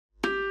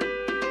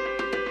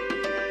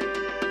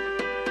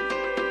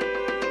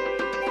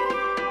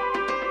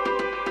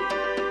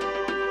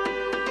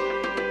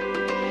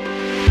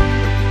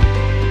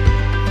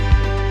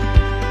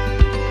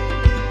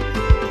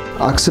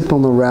Occipital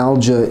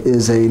neuralgia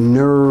is a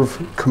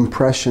nerve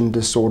compression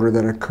disorder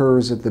that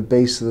occurs at the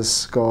base of the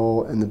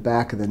skull and the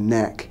back of the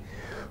neck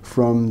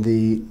from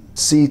the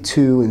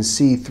C2 and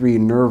C3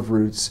 nerve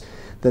roots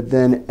that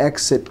then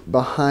exit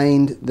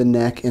behind the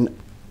neck and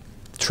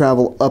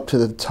travel up to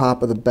the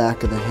top of the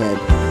back of the head.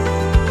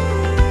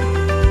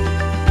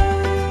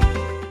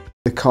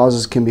 The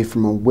causes can be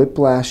from a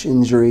whiplash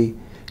injury,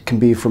 can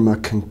be from a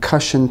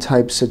concussion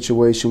type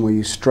situation where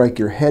you strike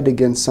your head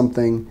against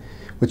something,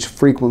 which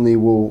frequently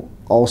will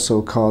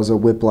also cause a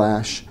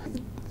whiplash.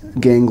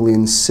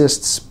 Ganglion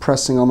cysts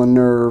pressing on the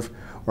nerve,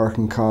 or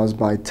can cause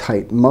by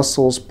tight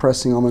muscles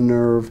pressing on the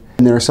nerve.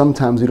 And there are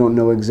sometimes we don't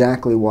know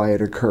exactly why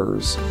it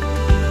occurs.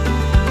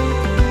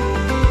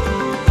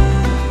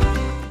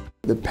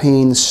 The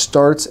pain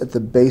starts at the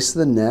base of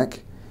the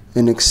neck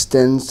and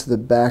extends to the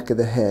back of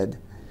the head.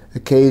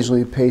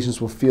 Occasionally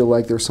patients will feel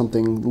like there's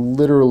something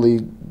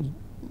literally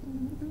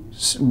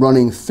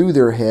running through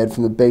their head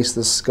from the base of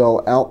the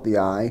skull out the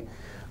eye,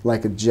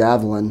 like a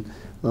javelin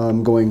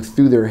going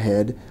through their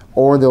head,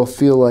 or they'll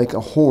feel like a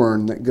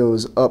horn that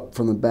goes up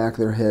from the back of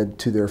their head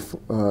to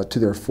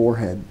their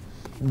forehead.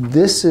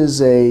 This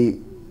is a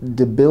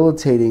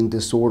debilitating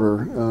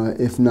disorder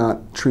if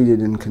not treated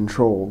and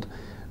controlled.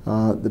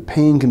 The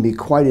pain can be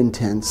quite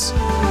intense.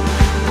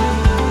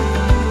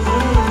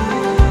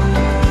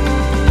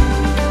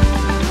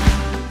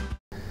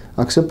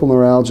 Occipital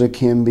neuralgia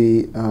can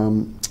be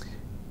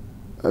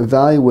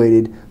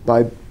evaluated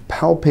by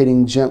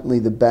palpating gently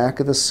the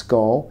back of the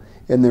skull,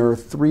 and there are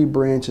 3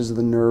 branches of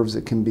the nerves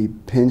that can be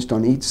pinched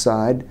on each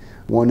side.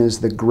 One is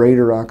the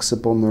greater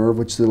occipital nerve,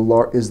 which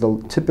is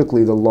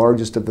typically the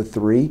largest of the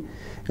 3,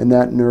 and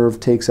that nerve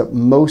takes up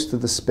most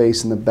of the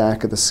space in the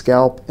back of the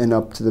scalp and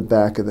up to the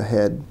back of the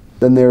head.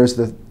 Then there's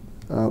the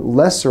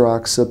lesser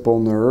occipital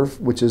nerve,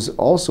 which is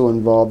also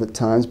involved at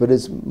times, but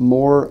it's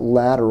more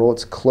lateral.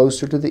 It's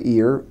closer to the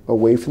ear,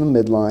 away from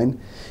the midline,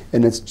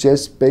 and it's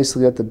just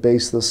basically at the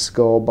base of the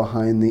skull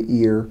behind the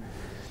ear.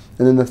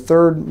 And then the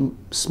third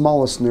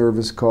smallest nerve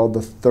is called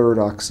the third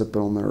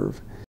occipital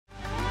nerve.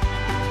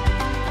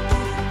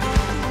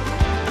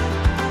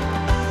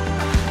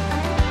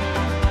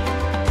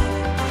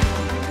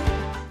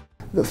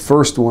 The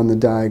first one, the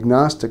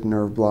diagnostic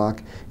nerve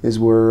block, is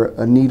where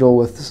a needle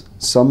with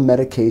some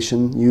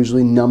medication,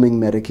 usually numbing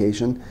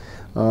medication,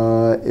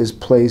 is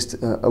placed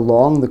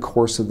along the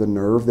course of the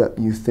nerve that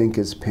you think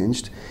is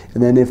pinched.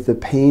 And then if the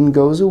pain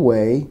goes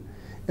away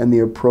and the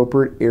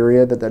appropriate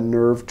area that the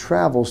nerve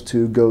travels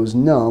to goes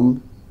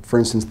numb, for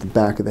instance the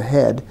back of the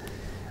head,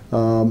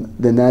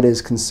 then that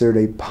is considered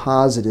a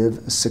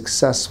positive,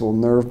 successful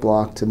nerve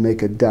block to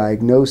make a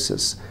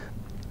diagnosis.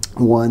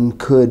 One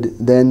could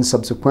then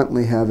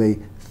subsequently have a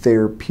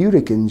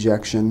therapeutic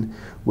injection,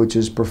 which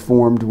is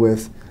performed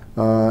with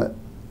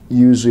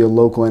usually a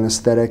local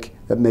anesthetic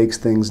that makes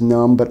things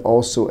numb, but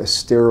also a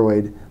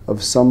steroid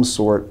of some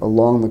sort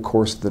along the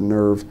course of the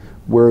nerve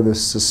where the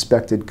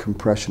suspected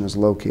compression is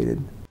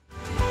located.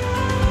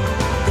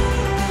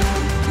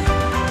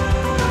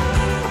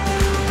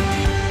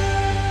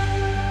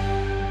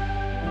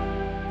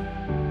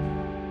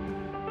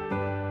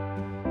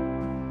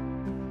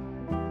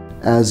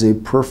 As a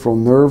peripheral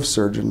nerve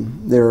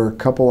surgeon, there are a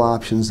couple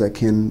options that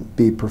can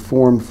be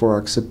performed for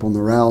occipital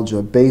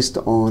neuralgia based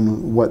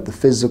on what the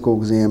physical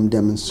exam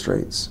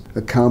demonstrates.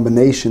 A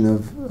combination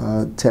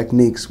of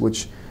techniques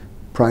which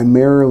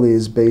primarily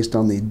is based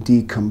on the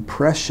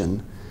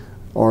decompression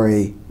or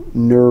a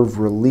nerve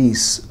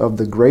release of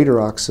the greater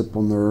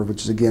occipital nerve,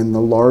 which is again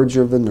the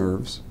larger of the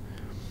nerves.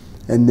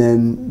 And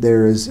then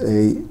there is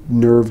a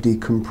nerve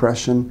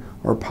decompression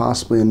or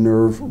possibly a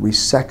nerve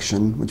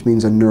resection, which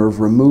means a nerve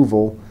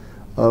removal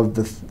of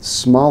the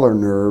smaller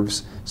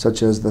nerves,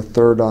 such as the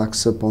third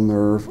occipital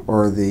nerve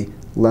or the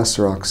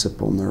lesser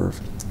occipital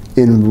nerve.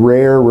 In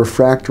rare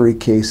refractory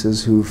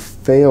cases who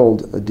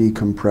failed a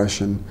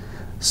decompression,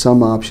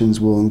 some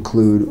options will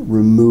include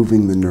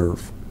removing the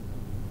nerve.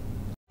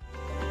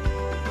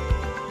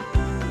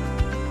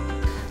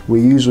 We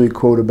usually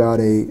quote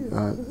about a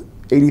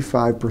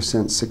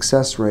 85%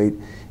 success rate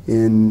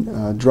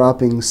in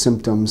dropping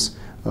symptoms,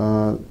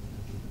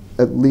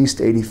 at least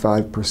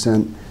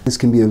 85%. This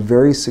can be a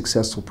very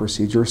successful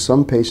procedure.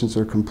 Some patients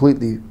are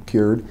completely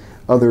cured,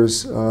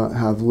 others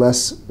have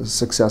less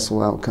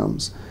successful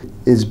outcomes.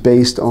 It's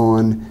based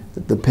on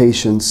the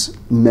patient's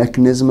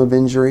mechanism of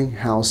injury,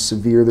 how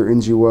severe their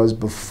injury was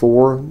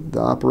before the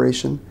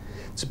operation.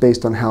 It's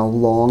based on how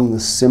long the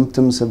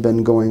symptoms have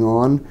been going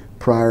on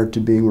prior to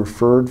being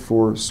referred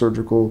for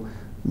surgical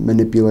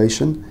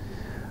manipulation,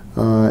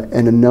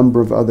 and a number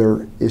of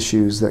other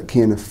issues that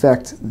can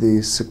affect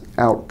the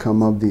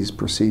outcome of these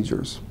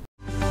procedures.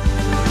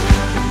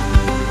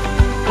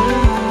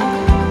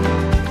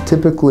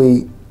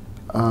 Typically,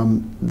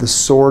 the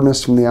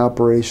soreness from the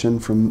operation,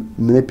 from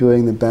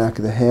manipulating the back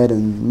of the head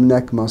and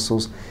neck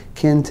muscles,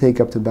 can take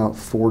up to about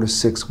 4 to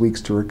 6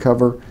 weeks to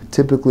recover.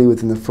 Typically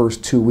within the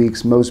first 2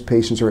 weeks, most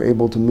patients are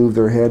able to move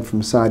their head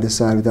from side to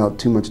side without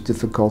too much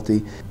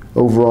difficulty.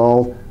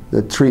 Overall,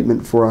 The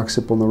treatment for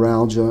occipital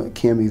neuralgia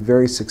can be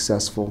very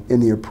successful in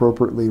the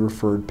appropriately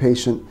referred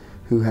patient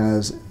who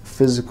has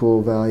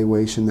physical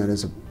evaluation that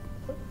is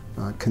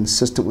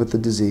consistent with the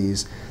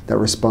disease, that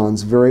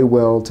responds very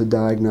well to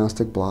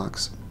diagnostic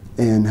blocks,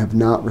 and have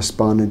not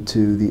responded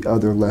to the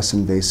other less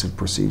invasive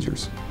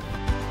procedures.